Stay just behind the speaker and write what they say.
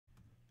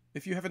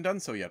If you haven't done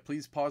so yet,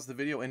 please pause the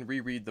video and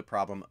reread the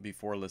problem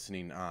before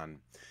listening on.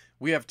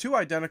 We have two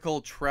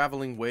identical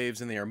traveling waves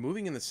and they are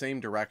moving in the same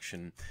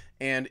direction.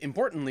 And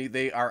importantly,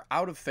 they are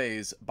out of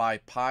phase by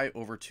pi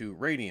over 2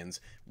 radians.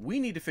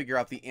 We need to figure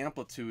out the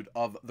amplitude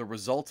of the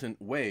resultant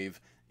wave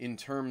in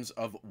terms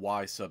of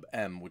y sub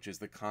m, which is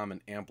the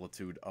common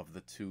amplitude of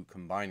the two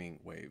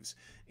combining waves.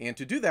 And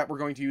to do that, we're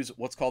going to use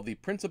what's called the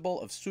principle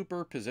of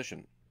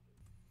superposition,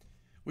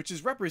 which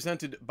is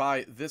represented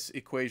by this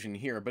equation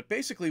here. But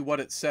basically what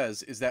it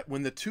says is that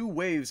when the two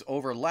waves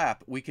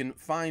overlap, we can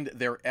find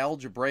their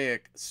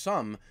algebraic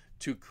sum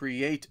to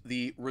create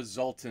the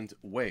resultant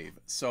wave.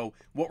 So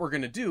what we're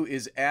going to do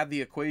is add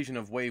the equation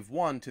of wave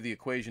 1 to the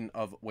equation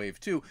of wave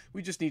 2.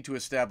 We just need to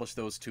establish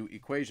those two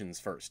equations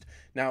first.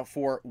 Now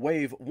for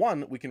wave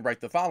 1, we can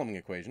write the following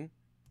equation.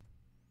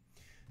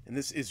 And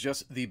this is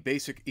just the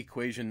basic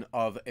equation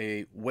of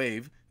a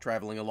wave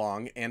traveling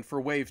along. And for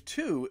wave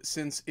 2,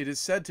 since it is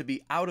said to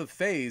be out of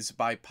phase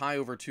by pi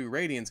over 2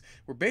 radians,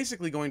 we're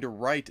basically going to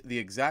write the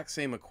exact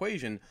same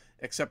equation,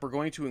 except we're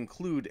going to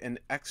include an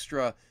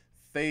extra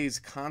phase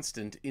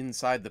constant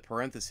inside the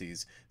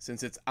parentheses.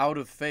 Since it's out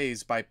of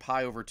phase by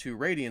pi over 2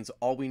 radians,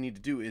 all we need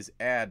to do is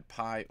add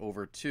pi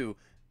over 2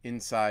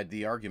 inside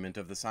the argument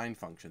of the sine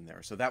function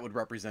there. So that would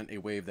represent a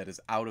wave that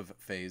is out of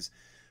phase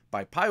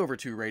by pi over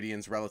 2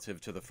 radians relative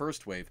to the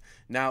first wave.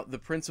 Now, the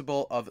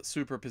principle of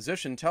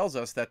superposition tells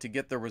us that to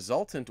get the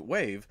resultant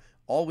wave,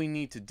 all we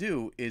need to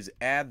do is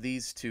add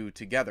these two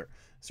together.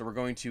 So we're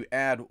going to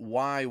add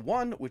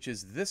y1, which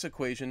is this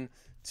equation,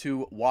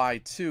 to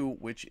y2,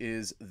 which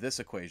is this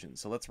equation.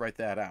 So let's write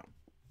that out.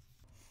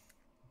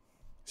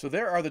 So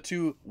there are the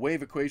two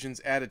wave equations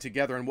added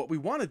together, and what we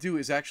want to do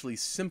is actually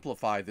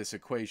simplify this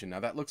equation. Now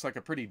that looks like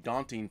a pretty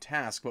daunting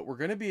task, but we're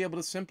going to be able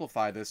to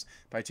simplify this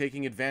by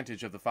taking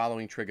advantage of the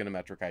following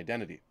trigonometric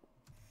identity.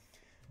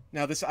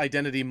 Now this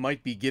identity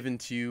might be given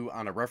to you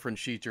on a reference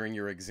sheet during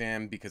your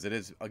exam because it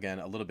is, again,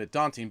 a little bit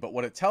daunting, but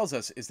what it tells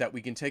us is that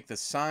we can take the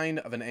sine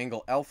of an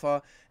angle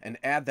alpha and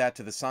add that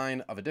to the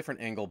sine of a different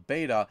angle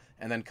beta,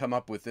 and then come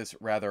up with this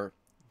rather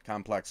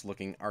complex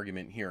looking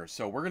argument here.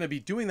 So we're going to be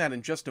doing that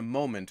in just a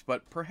moment,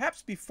 but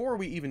perhaps before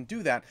we even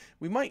do that,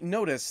 we might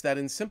notice that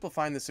in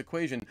simplifying this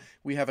equation,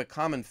 we have a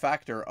common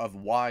factor of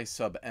y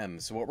sub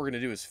m. So what we're going to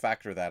do is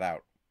factor that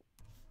out.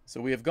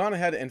 So we have gone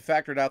ahead and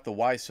factored out the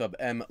y sub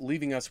m,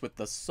 leaving us with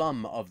the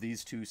sum of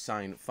these two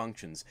sine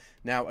functions.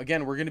 Now,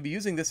 again, we're going to be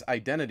using this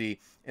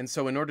identity, and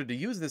so in order to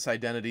use this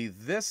identity,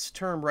 this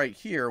term right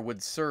here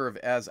would serve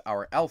as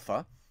our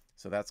alpha.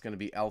 So that's going to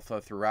be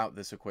alpha throughout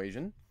this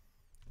equation.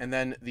 And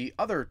then the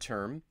other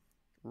term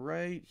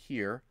right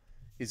here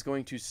is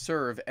going to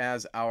serve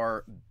as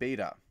our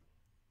beta.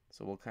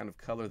 So we'll kind of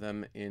color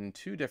them in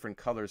two different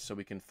colors so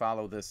we can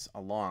follow this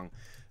along.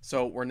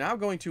 So we're now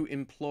going to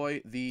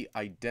employ the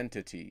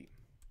identity.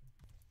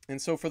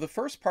 And so for the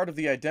first part of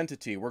the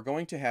identity, we're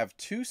going to have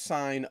 2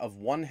 sine of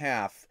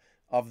 1/2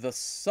 of the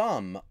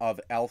sum of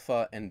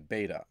alpha and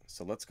beta.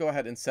 So let's go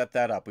ahead and set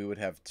that up. We would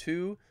have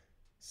 2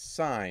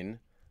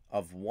 sine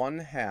of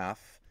 1/2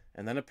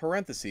 and then a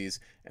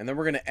parentheses, and then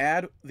we're going to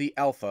add the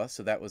alpha,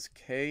 so that was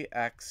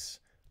kx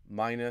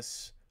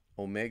minus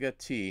omega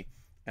t,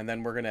 and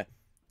then we're going to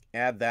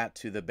add that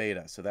to the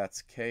beta, so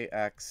that's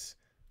kx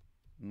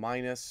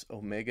minus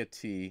omega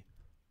t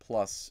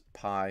plus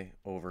pi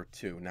over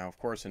 2. Now, of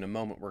course, in a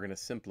moment, we're going to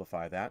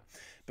simplify that.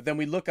 But then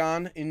we look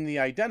on in the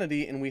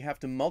identity, and we have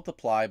to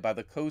multiply by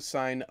the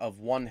cosine of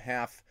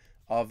 1/2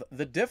 of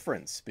the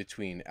difference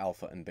between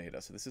alpha and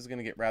beta. So this is going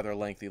to get rather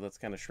lengthy. Let's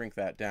kind of shrink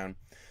that down.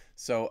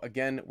 So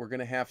again, we're going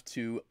to have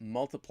to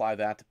multiply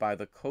that by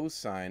the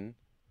cosine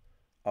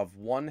of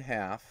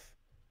 1/2.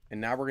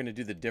 And now we're going to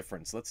do the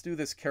difference. Let's do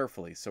this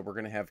carefully. So we're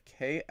going to have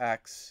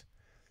kx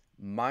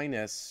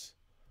minus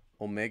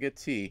omega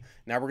t.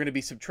 Now we're going to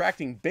be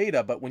subtracting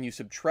beta, but when you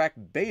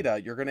subtract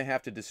beta, you're going to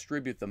have to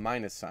distribute the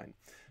minus sign.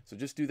 So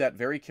just do that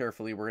very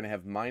carefully. We're going to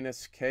have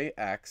minus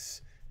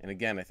kx. And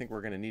again, I think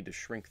we're going to need to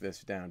shrink this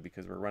down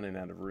because we're running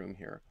out of room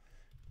here.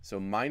 So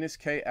minus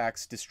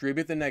kx,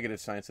 distribute the negative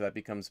sign, so that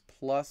becomes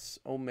plus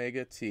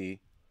omega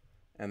t,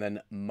 and then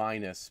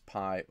minus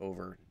pi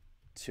over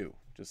 2,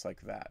 just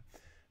like that.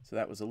 So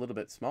that was a little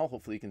bit small.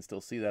 Hopefully you can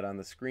still see that on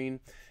the screen.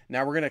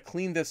 Now we're going to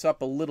clean this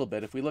up a little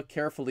bit. If we look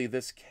carefully,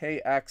 this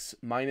kx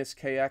minus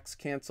kx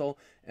cancel,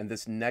 and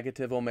this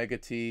negative omega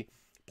t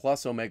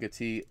plus omega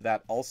t,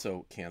 that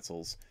also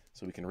cancels,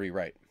 so we can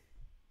rewrite.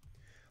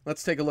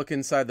 Let's take a look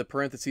inside the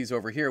parentheses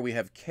over here. We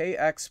have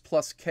kx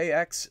plus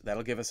kx.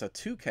 That'll give us a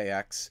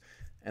 2kx.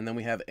 And then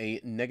we have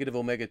a negative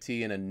omega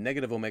t and a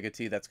negative omega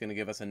t. That's going to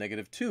give us a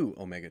negative 2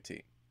 omega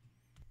t.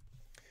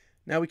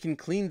 Now we can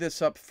clean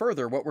this up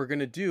further. What we're going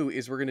to do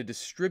is we're going to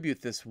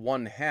distribute this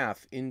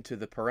 1/2 into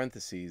the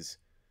parentheses.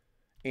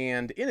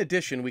 And in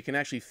addition, we can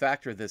actually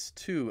factor this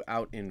 2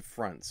 out in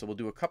front. So we'll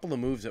do a couple of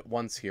moves at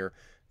once here.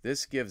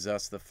 This gives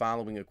us the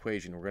following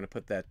equation. We're going to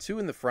put that 2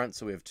 in the front,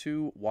 so we have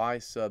 2y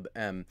sub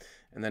m.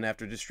 And then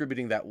after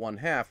distributing that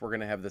 1/2, we're going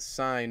to have the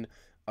sine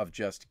of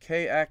just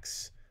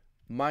kx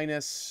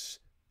minus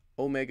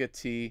omega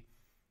t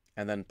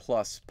and then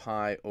plus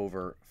pi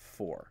over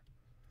 4.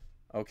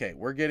 Okay,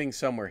 we're getting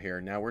somewhere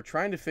here. Now we're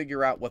trying to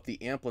figure out what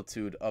the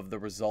amplitude of the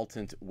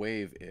resultant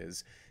wave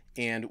is.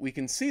 And we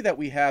can see that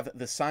we have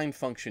the sine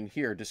function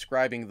here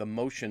describing the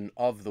motion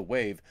of the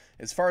wave.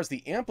 As far as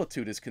the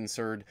amplitude is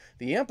concerned,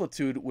 the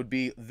amplitude would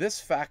be this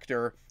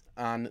factor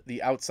on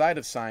the outside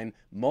of sine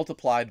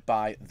multiplied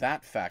by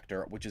that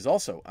factor, which is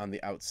also on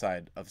the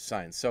outside of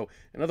sine. So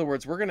in other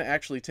words, we're going to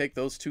actually take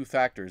those two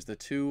factors, the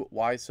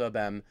 2y sub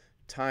m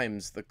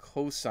times the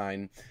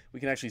cosine. We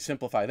can actually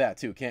simplify that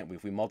too, can't we?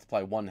 If we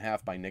multiply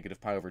 1/2 by negative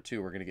pi over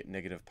 2, we're going to get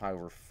negative pi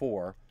over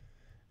 4.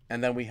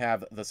 And then we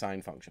have the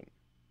sine function.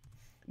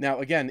 Now,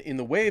 again, in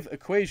the wave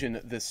equation,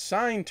 the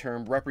sine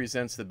term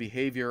represents the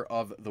behavior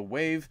of the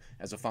wave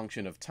as a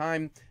function of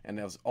time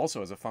and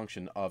also as a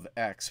function of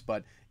x.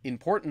 But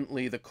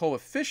importantly, the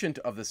coefficient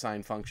of the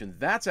sine function,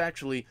 that's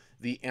actually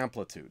the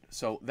amplitude.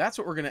 So that's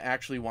what we're going to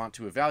actually want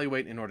to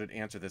evaluate in order to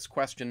answer this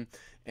question.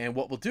 And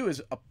what we'll do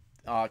is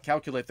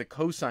calculate the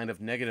cosine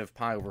of negative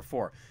pi over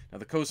 4. Now,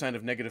 the cosine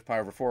of negative pi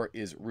over 4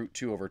 is root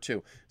 2 over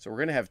 2. So we're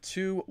going to have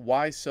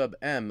 2y sub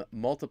m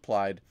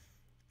multiplied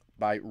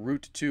by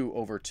root 2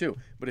 over 2.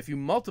 But if you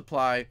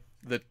multiply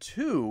the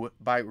 2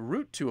 by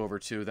root 2 over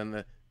 2, then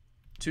the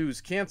 2's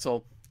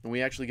cancel, and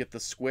we actually get the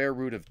square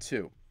root of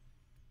 2.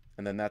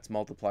 And then that's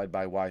multiplied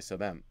by y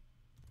sub m.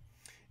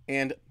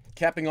 And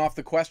capping off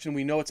the question,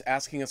 we know it's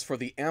asking us for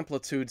the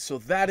amplitude, so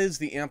that is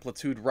the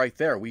amplitude right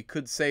there. We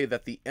could say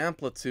that the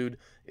amplitude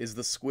is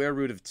the square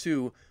root of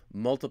 2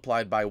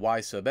 multiplied by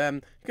y sub m.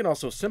 You can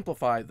also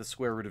simplify the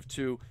square root of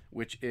 2,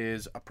 which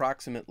is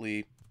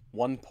approximately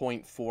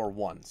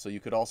 1.41. So you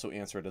could also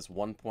answer it as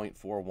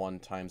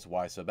 1.41 times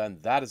y sub n.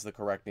 That is the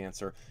correct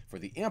answer for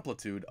the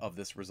amplitude of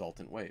this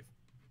resultant wave.